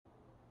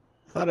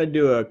Thought I'd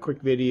do a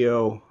quick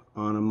video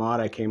on a mod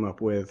I came up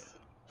with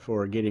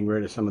for getting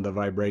rid of some of the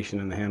vibration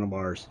in the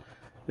handlebars.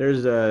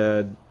 There's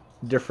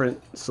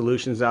different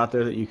solutions out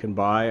there that you can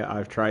buy.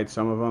 I've tried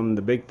some of them.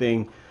 The big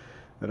thing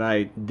that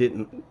I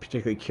didn't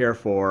particularly care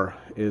for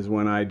is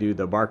when I do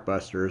the bark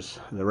busters,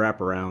 the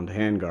wraparound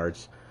hand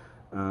guards.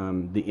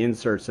 The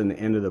inserts in the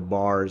end of the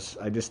bars,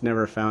 I just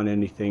never found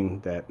anything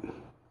that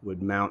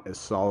would mount as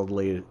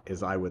solidly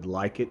as I would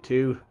like it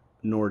to,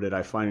 nor did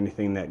I find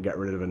anything that got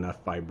rid of enough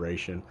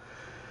vibration.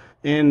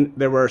 And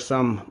there were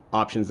some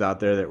options out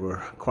there that were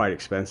quite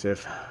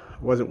expensive.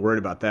 I wasn't worried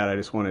about that. I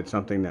just wanted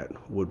something that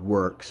would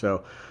work.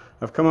 So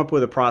I've come up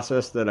with a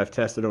process that I've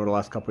tested over the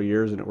last couple of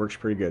years, and it works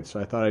pretty good. So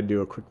I thought I'd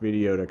do a quick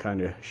video to kind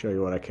of show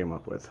you what I came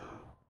up with.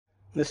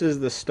 This is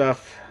the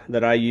stuff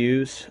that I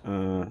use.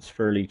 It's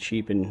fairly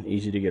cheap and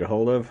easy to get a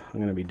hold of.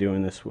 I'm going to be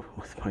doing this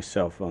with my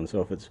cell phone,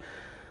 so if it's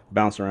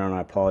bouncing around,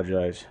 I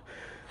apologize.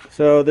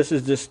 So this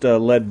is just a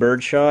lead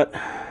birdshot.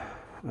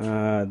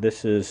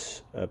 This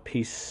is a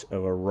piece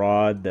of a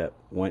rod that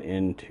went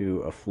into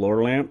a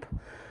floor lamp.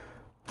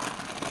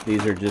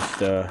 These are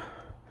just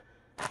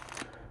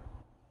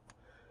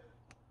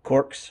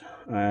corks.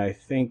 I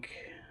think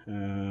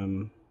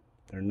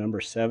they're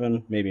number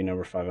 7, maybe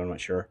number 5, I'm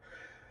not sure.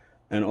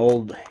 An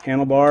old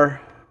handlebar.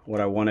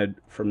 What I wanted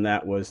from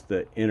that was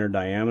the inner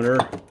diameter,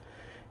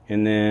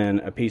 and then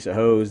a piece of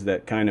hose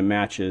that kind of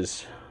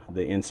matches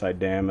the inside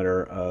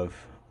diameter of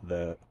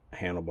the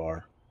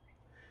handlebar.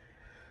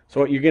 So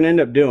what you're going to end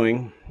up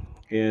doing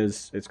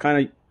is, it's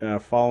kind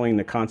of following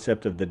the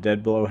concept of the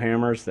dead blow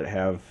hammers that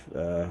have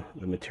the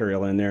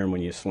material in there, and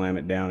when you slam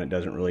it down it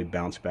doesn't really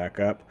bounce back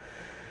up.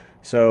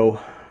 So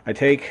I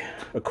take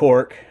a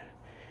cork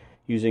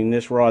using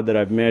this rod that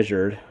I've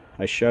measured.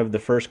 I shove the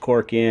first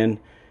cork in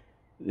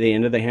the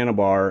end of the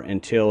handlebar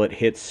until it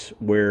hits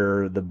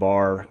where the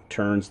bar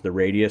turns the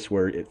radius,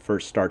 where it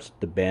first starts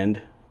to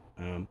bend.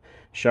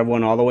 Shove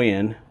one all the way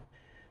in.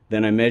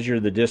 Then I measure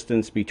the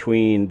distance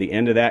between the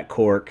end of that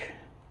cork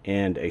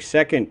and a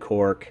second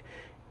cork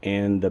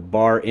and the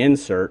bar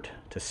insert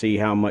to see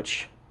how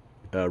much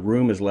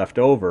room is left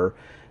over.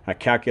 I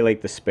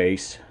calculate the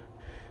space.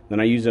 Then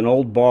I use an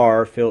old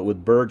bar, fill it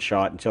with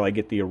birdshot until I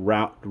get the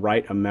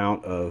right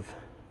amount of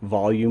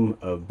volume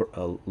of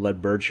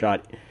lead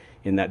birdshot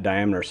in that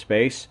diameter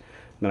space.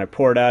 Then I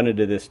pour it out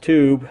into this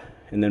tube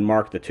and then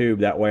mark the tube.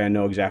 That way I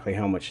know exactly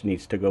how much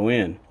needs to go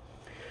in.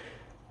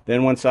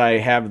 Then once I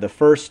have the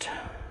first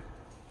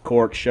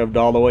cork shoved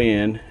all the way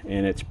in,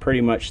 and it's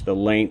pretty much the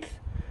length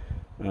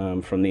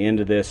from the end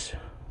of this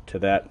to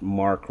that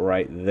mark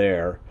right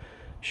there,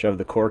 shove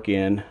the cork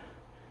in,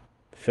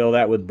 fill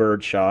that with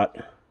birdshot.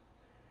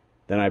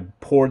 Then I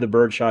pour the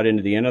birdshot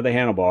into the end of the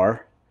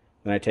handlebar.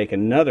 Then I take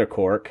another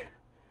cork,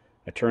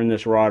 I turn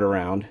this rod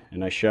around,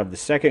 and I shove the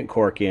second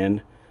cork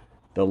in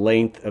the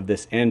length of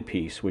this end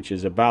piece, which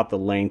is about the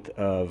length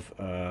of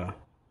the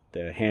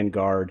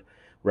handguard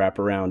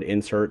wraparound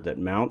insert that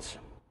mounts.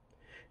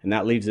 And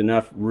that leaves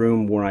enough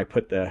room when I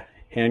put the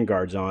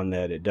handguards on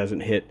that it doesn't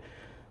hit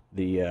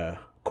the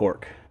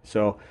cork.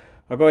 So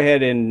I'll go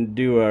ahead and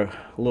do a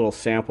little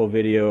sample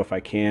video if I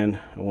can.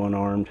 One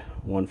armed,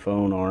 one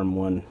phone arm,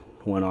 one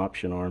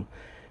option arm.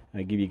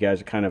 I give you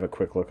guys a kind of a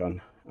quick look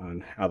on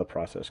how the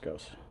process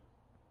goes.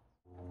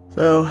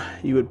 So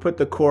you would put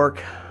the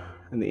cork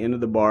in the end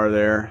of the bar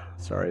there.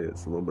 Sorry,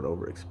 it's a little bit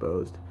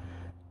overexposed.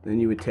 Then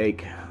you would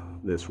take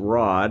this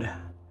rod.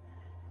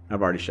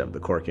 I've already shoved the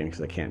cork in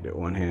because I can't do it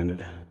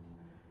one-handed.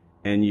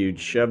 And you'd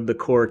shove the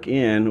cork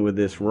in with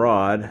this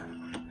rod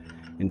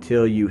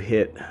until you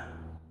hit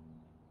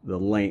the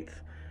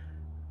length,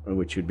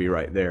 which would be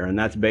right there. And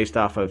that's based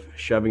off of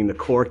shoving the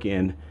cork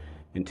in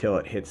until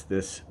it hits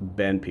this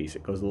bend piece.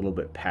 It goes a little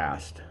bit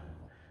past,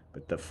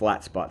 but the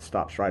flat spot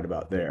stops right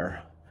about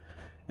there.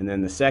 And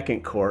then the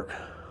second cork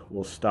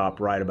will stop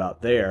right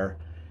about there.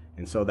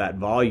 And so that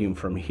volume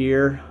from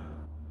here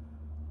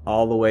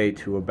all the way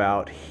to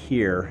about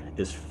here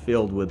is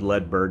filled with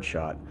lead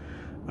birdshot.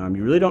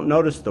 You really don't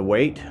notice the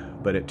weight,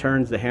 but it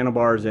turns the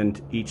handlebars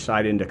into each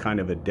side into kind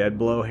of a dead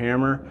blow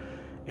hammer,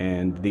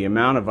 and the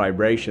amount of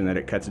vibration that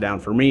it cuts down,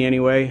 for me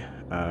anyway,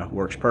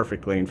 works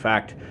perfectly. In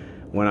fact,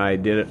 when I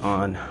did it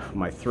on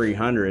my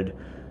 300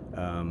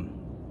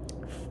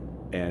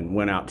 and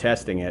went out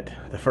testing it,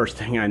 the first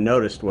thing I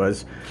noticed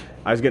was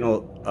I was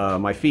getting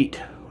my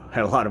feet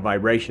had a lot of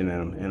vibration in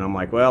them, and I'm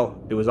like,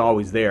 well, it was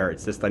always there.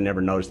 It's just I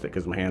never noticed it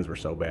because my hands were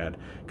so bad,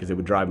 because it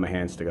would drive my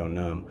hands to go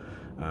numb.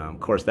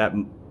 Of course, that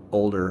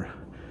older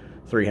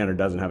 300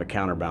 doesn't have a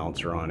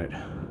counterbalancer on it.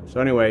 So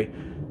anyway,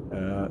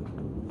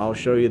 I'll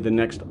show you the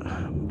next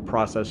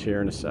process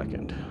here in a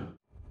second.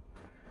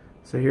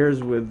 So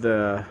here's with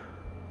the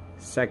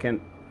second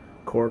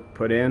cork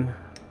put in.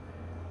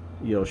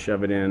 You'll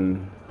shove it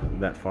in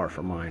that far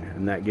from mine,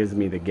 and that gives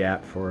me the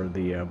gap for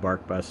the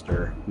bark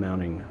buster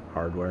mounting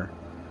hardware.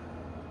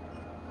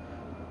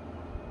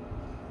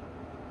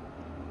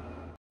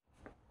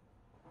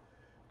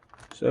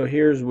 So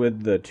here's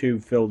with the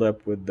tube filled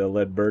up with the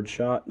lead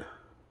birdshot.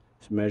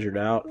 It's measured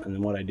out, and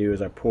then what I do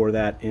is I pour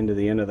that into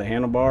the end of the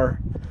handlebar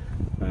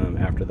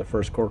after the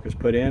first cork is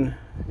put in,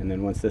 and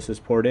then once this is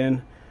poured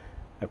in,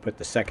 I put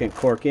the second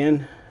cork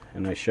in,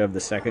 and I shove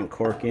the second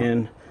cork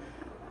in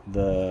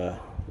the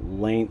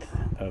length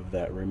of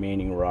that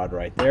remaining rod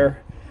right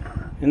there,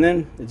 and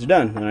then it's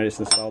done. And I just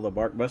install the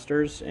bark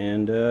busters,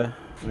 and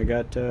I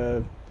got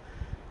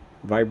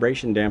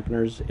vibration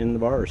dampeners in the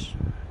bars,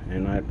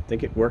 and I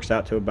think it works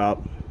out to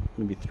about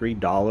maybe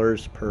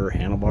 $3 per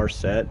handlebar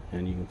set,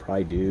 and you can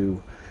probably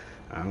do,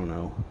 I don't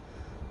know,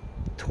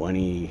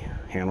 20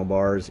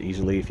 handlebars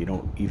easily if you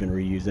don't even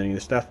reuse any of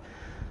the stuff.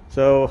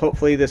 So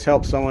hopefully this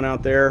helps someone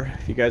out there.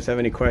 If you guys have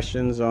any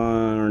questions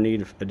on or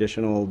need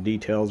additional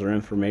details or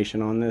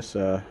information on this,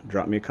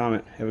 drop me a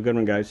comment. Have a good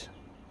one, guys.